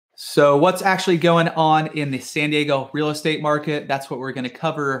So what's actually going on in the San Diego real estate market? That's what we're going to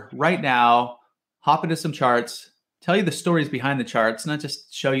cover right now. Hop into some charts, tell you the stories behind the charts, not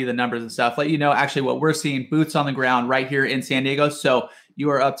just show you the numbers and stuff, let you know actually what we're seeing, boots on the ground right here in San Diego. So you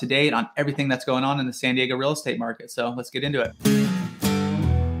are up to date on everything that's going on in the San Diego real estate market. So let's get into it.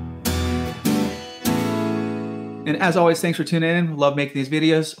 And as always, thanks for tuning in. Love making these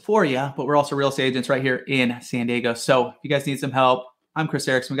videos for you, but we're also real estate agents right here in San Diego. So if you guys need some help, I'm Chris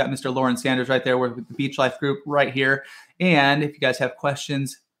Erickson. We got Mr. Loren Sanders right there. We're with the Beach Life Group right here. And if you guys have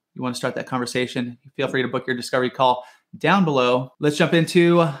questions, you want to start that conversation, feel free to book your discovery call down below. Let's jump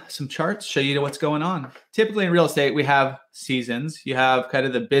into some charts, show you what's going on. Typically in real estate, we have seasons. You have kind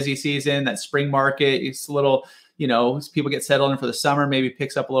of the busy season, that spring market. It's a little, as people get settled in for the summer, maybe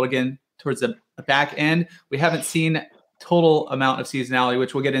picks up a little again towards the back end. We haven't seen total amount of seasonality,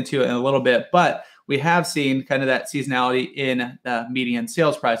 which we'll get into in a little bit, but we have seen kind of that seasonality in the median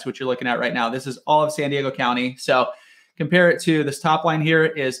sales price, which you're looking at right now. This is all of San Diego County. So compare it to this top line here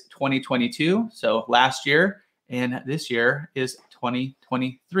is 2022. So last year, and this year is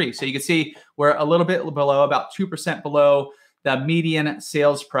 2023. So you can see we're a little bit below, about 2% below the median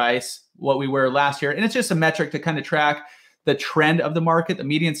sales price, what we were last year. And it's just a metric to kind of track the trend of the market. The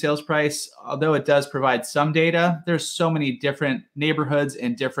median sales price, although it does provide some data, there's so many different neighborhoods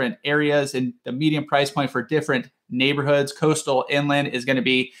in different areas, and the median price point for different neighborhoods, coastal, inland, is going to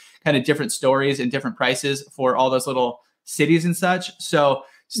be kind of different stories and different prices for all those little cities and such. So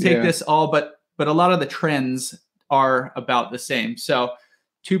just take this all, but a lot of the trends are about the same. So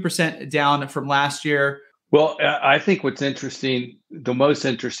 2% down from last year. Well, I think what's interesting, the most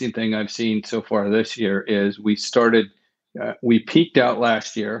interesting thing I've seen so far this year is we peaked out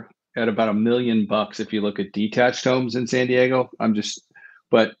last year at about $1 million if you look at detached homes in San Diego.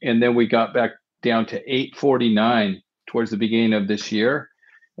 And then we got back down to 849 towards the beginning of this year.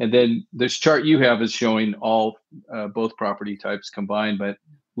 And then this chart you have is showing all both property types combined. But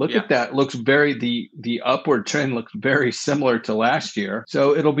look at that. Looks the upward trend looks very similar to last year.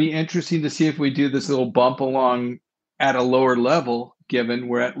 So it'll be interesting to see if we do this little bump along at a lower level, given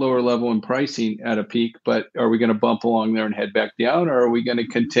we're at lower level in pricing at a peak. But are we going to bump along there and head back down, or are we going to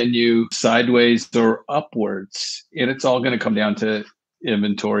continue sideways or upwards? And it's all going to come down to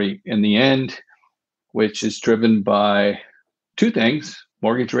inventory in the end, which is driven by two things.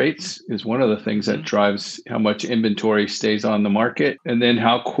 Mortgage rates is one of the things that drives how much inventory stays on the market, and then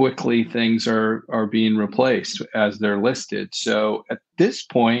how quickly things are being replaced as they're listed. So at this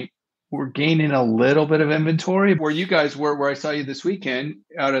point, we're gaining a little bit of inventory. Where you guys were, where I saw you this weekend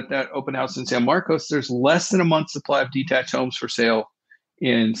out at that open house in San Marcos, there's less than a month's supply of detached homes for sale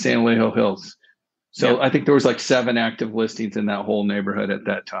in San Alejo Hills. So I think there was like 7 active listings in that whole neighborhood at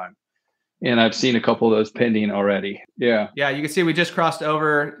that time. And I've seen a couple of those pending already. Yeah, you can see we just crossed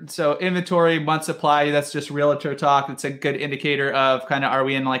over. So inventory, month supply, that's just realtor talk. It's a good indicator of kind of, are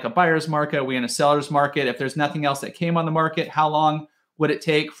we in like a buyer's market? Are we in a seller's market? If there's nothing else that came on the market, how long would it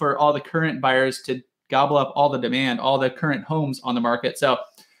take for all the current buyers to gobble up all the demand, all the current homes on the market? So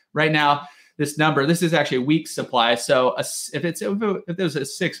right now, this is actually a week's supply. So if there's a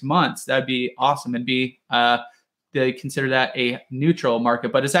 6 months, that'd be awesome. And they consider that a neutral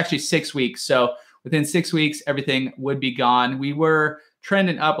market, but it's actually 6 weeks. So within 6 weeks, everything would be gone. We were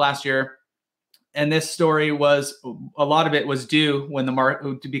trending up last year, and this story was, a lot of it was due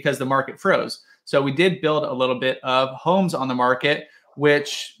because the market froze. So we did build a little bit of homes on the market,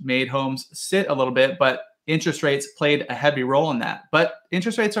 which made homes sit a little bit, but interest rates played a heavy role in that. But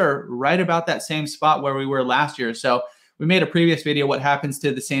interest rates are right about that same spot where we were last year. So we made a previous video, what happens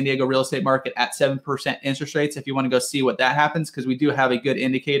to the San Diego real estate market at 7% interest rates, if you want to go see what that happens, because we do have a good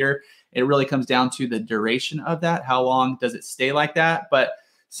indicator. It really comes down to the duration of that. How long does it stay like that? But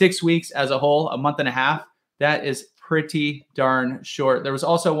 6 weeks as a whole, a month and a half, that is pretty darn short. There was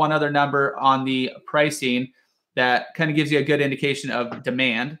also one other number on the pricing that kind of gives you a good indication of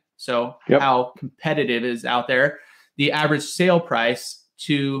demand. So how competitive it is out there. The average sale price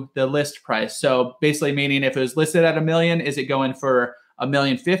to the list price. So basically meaning if it was listed at $1 million, is it going for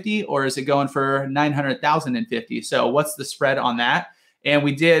 $1,050,000 or is it going for $900,050? So what's the spread on that? And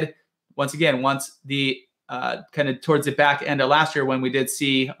we did, once the kind of towards the back end of last year, when we did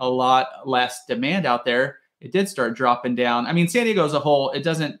see a lot less demand out there, it did start dropping down. I mean, San Diego as a whole, it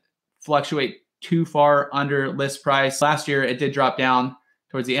doesn't fluctuate too far under list price. Last year, it did drop down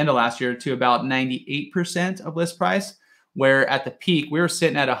towards the end of last year to about 98% of list price, where at the peak, we were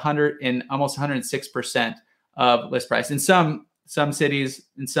sitting at 100 and almost 106% of list price. In some cities,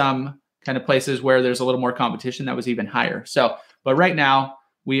 in some kind of places where there's a little more competition, that was even higher. So, but right now,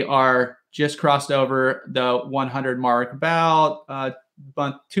 we are just crossed over the 100 mark, about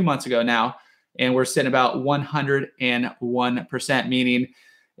 2 months ago now, and we're sitting about 101%, meaning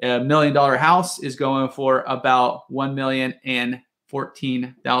 $1 million house is going for about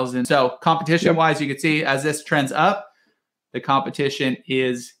 $1,014,000. So competition wise, you can see as this trends up, the competition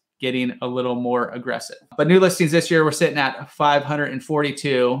is getting a little more aggressive. But new listings this year, we're sitting at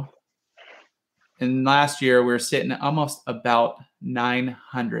 542. And last year, we were sitting at almost about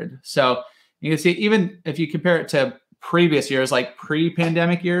 900. So you can see, even if you compare it to previous years, like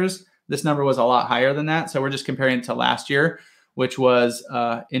pre-pandemic years, this number was a lot higher than that. So we're just comparing it to last year, which was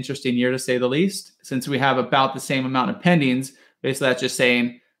an interesting year to say the least. Since we have about the same amount of pendings, basically that's just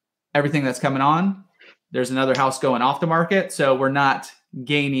saying everything that's coming on, there's another house going off the market. So we're not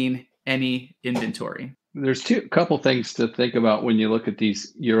gaining any inventory. There's a couple things to think about when you look at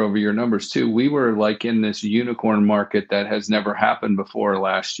these year-over-year numbers too. We were like in this unicorn market that has never happened before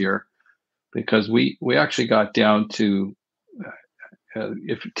last year, because we actually got down to,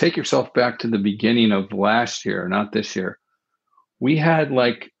 if you take yourself back to the beginning of last year, not this year, we had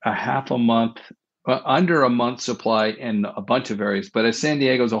like a half a month, under a month supply in a bunch of areas. But as San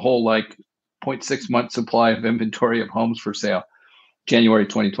Diego's a whole like 0.6 month supply of inventory of homes for sale, January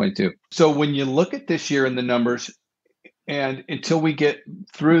 2022. So when you look at this year in the numbers, and until we get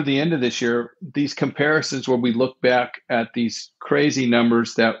through the end of this year, these comparisons where we look back at these crazy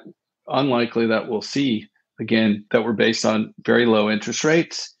numbers that unlikely that we'll see again, that were based on very low interest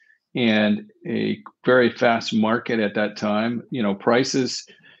rates and a very fast market at that time, prices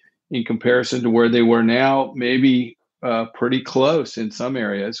in comparison to where they were now, maybe pretty close in some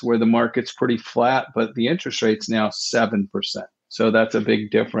areas where the market's pretty flat, but the interest rate's now 7%. So that's a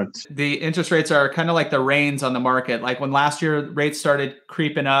big difference. The interest rates are kind of like the reins on the market. Like when last year rates started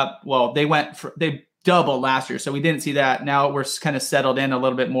creeping up, well, they doubled last year. So we didn't see that. Now we're kind of settled in a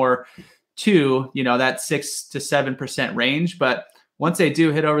little bit more to, that 6 to 7% range. But once they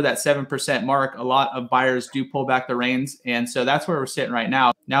do hit over that 7% mark, a lot of buyers do pull back the reins. And so that's where we're sitting right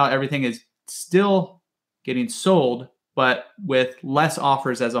now. Now everything is still getting sold, but with less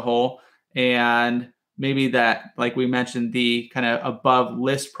offers as a whole. And maybe that, like we mentioned, the kind of above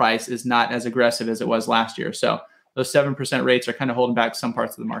list price is not as aggressive as it was last year. So those 7% rates are kind of holding back some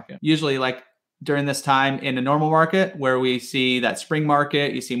parts of the market. Usually like during this time in a normal market where we see that spring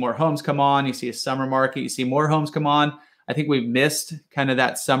market, you see more homes come on, you see a summer market, you see more homes come on. I think we've missed kind of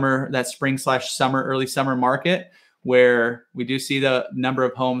that spring/summer, early summer market where we do see the number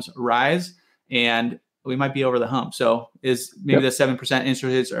of homes rise, and we might be over the hump. So is maybe the 7% interest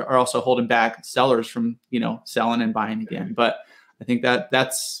rates are also holding back sellers from, selling and buying again. But I think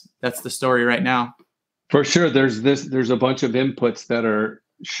that's the story right now. For sure. There's a bunch of inputs that are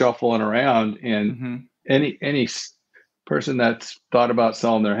shuffling around, and any person that's thought about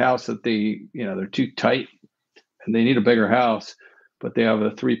selling their house that they're too tight and they need a bigger house, but they have a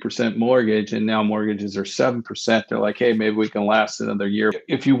 3% mortgage and now mortgages are 7%. They're like, hey, maybe we can last another year.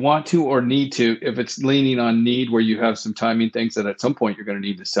 If you want to or need to, if it's leaning on need where you have some timing things that at some point you're going to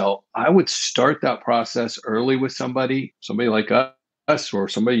need to sell, I would start that process early with somebody like us or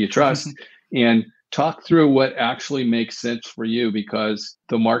somebody you trust, and talk through what actually makes sense for you, because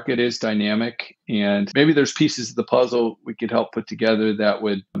the market is dynamic and maybe there's pieces of the puzzle we could help put together that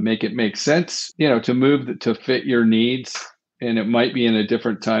would make it make sense, to move to fit your needs. And it might be in a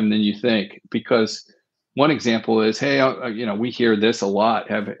different time than you think, because one example is, hey, we hear this a lot.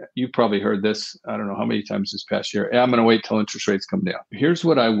 You've probably heard this, I don't know how many times this past year. I'm going to wait till interest rates come down. Here's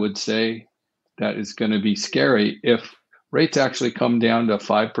what I would say that is going to be scary. If rates actually come down to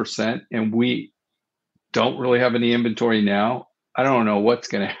 5% and we don't really have any inventory now, I don't know what's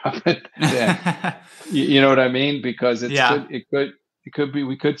going to happen then. You know what I mean? Because it could be,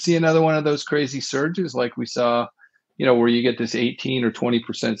 we could see another one of those crazy surges like we saw, where you get this 18 or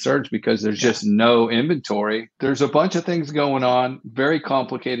 20% surge because there's just no inventory. There's a bunch of things going on, very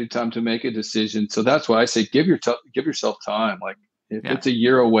complicated time to make a decision. So that's why I say give yourself time. Like if it's a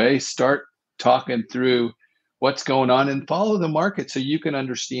year away, start talking through what's going on and follow the market so you can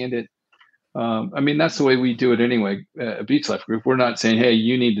understand it. That's the way we do it anyway. Beach Life Group, we're not saying, hey,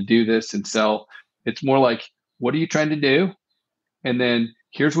 you need to do this and sell. It's more like, what are you trying to do? And then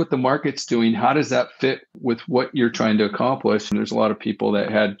here's what the market's doing. How does that fit with what you're trying to accomplish? And there's a lot of people that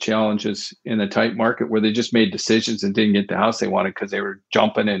had challenges in a tight market where they just made decisions and didn't get the house they wanted because they were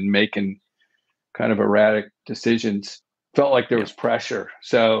jumping and making kind of erratic decisions. Felt like there was pressure.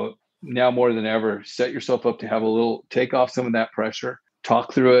 So now more than ever, set yourself up to take off some of that pressure.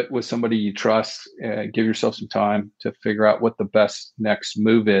 Talk through it with somebody you trust. Give yourself some time to figure out what the best next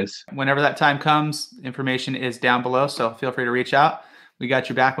move is. Whenever that time comes, information is down below. So feel free to reach out. We got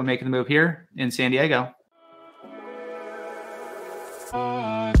your back when making the move here in San Diego. Bye.